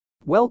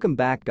Welcome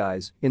back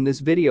guys, in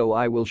this video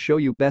I will show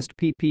you best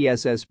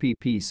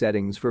PPSSPP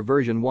settings for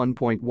version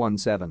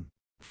 1.17.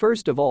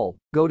 First of all,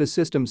 go to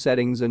System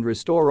Settings and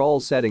restore all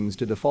settings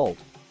to default.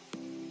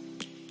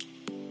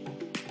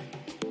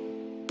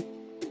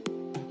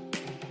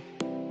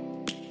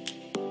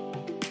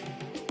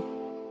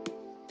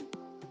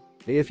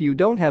 If you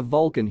don't have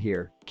Vulkan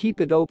here, keep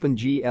it open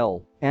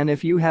GL, and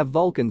if you have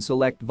Vulkan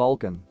select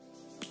Vulkan.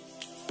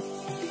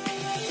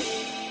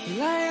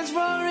 Lions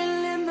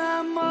roaring in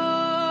the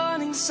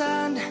morning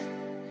sun,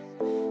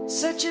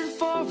 searching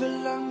for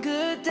a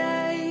longer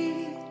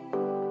day.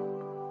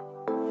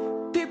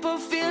 People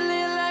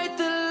feeling like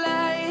the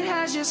light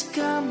has just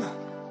come.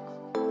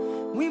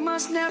 We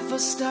must never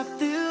stop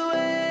the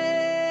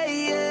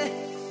way.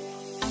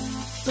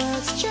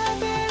 Birds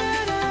chirping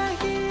and I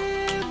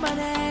hear my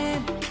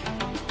name,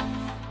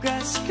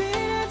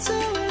 grasping into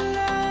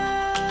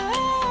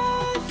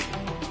life.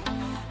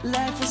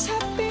 Life is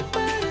happy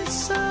but it's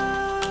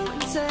so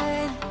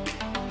insane.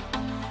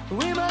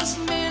 We must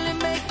merely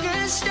make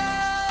a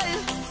start.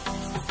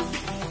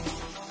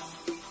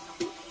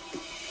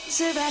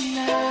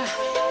 Savannah,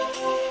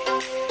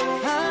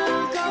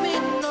 I'm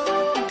coming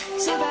home.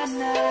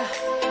 Savannah,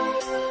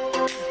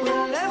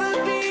 we'll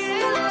never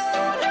be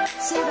alone.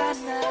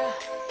 Savannah.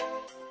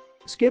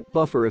 Skip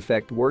buffer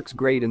effect works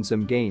great in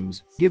some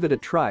games, give it a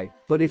try,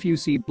 but if you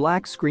see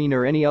black screen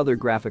or any other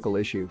graphical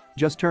issue,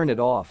 just turn it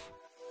off.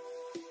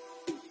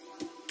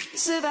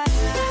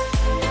 Savannah.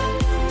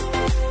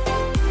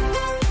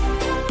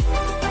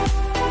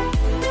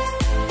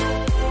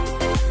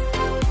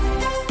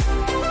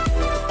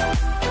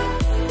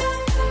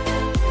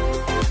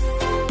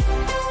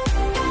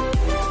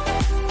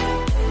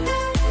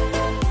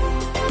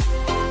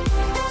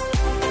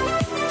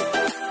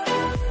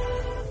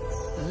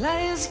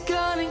 Lion's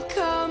gonna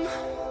come.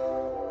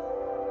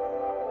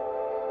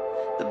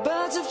 The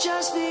birds have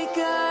just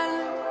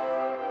begun.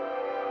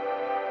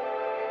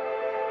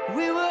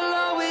 We will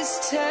always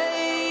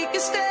take a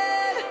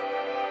stand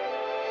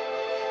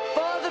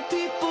for the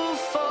people,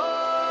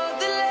 for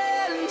the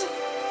land.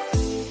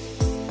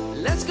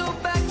 Let's go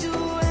back to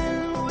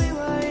when we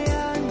were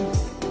young.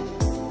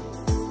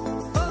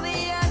 For the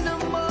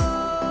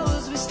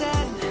animals we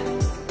stand.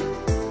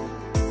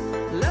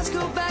 Let's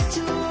go back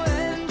to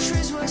when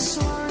trees were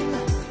swung.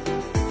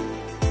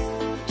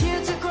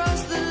 Kids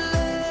across the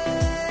land.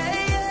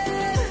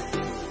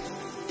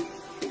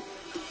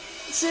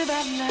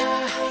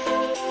 Savannah,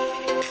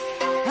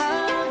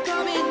 I'm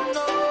coming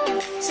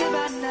home.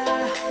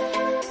 Savannah,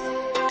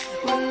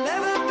 we'll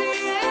never be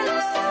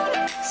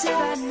alone.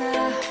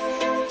 Savannah,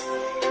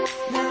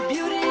 the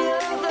beauty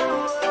of the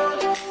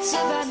world.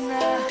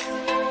 Savannah,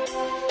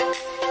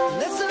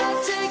 let's all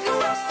take a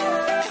walk.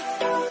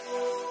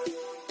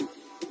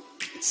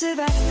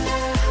 Savannah,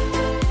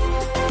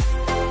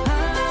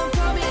 I'm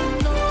coming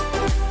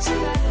home.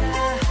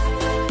 Savannah,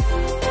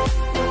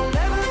 we'll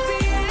never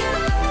be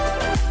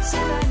alone.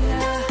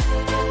 Savannah,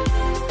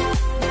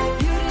 the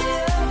beauty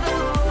of the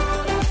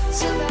world.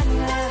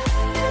 Savannah,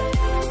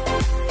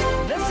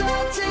 let's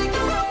all take a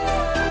walk.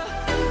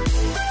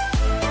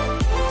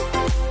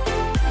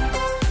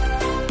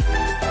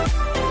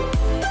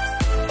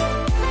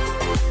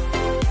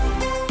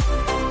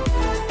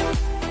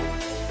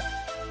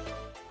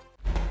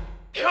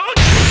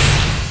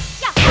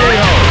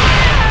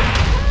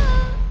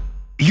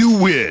 You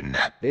win!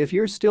 If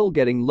you're still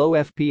getting low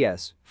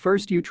FPS,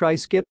 first you try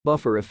skip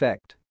buffer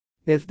effect.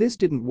 If this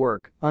didn't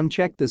work,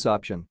 uncheck this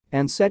option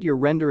and set your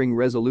rendering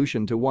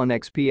resolution to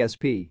 1x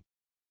PSP.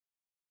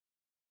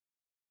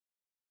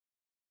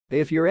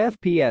 If your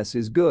FPS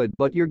is good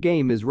but your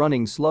game is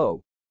running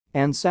slow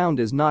and sound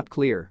is not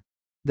clear,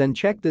 then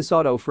check this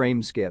auto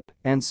frame skip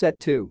and set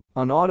to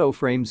on auto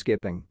frame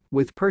skipping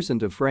with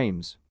 % of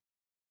frames.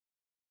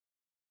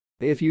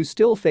 If you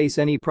still face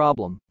any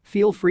problem,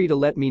 feel free to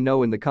let me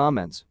know in the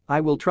comments,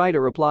 I will try to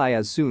reply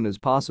as soon as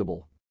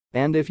possible.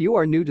 And if you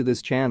are new to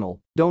this channel,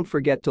 don't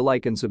forget to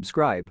like and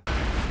subscribe.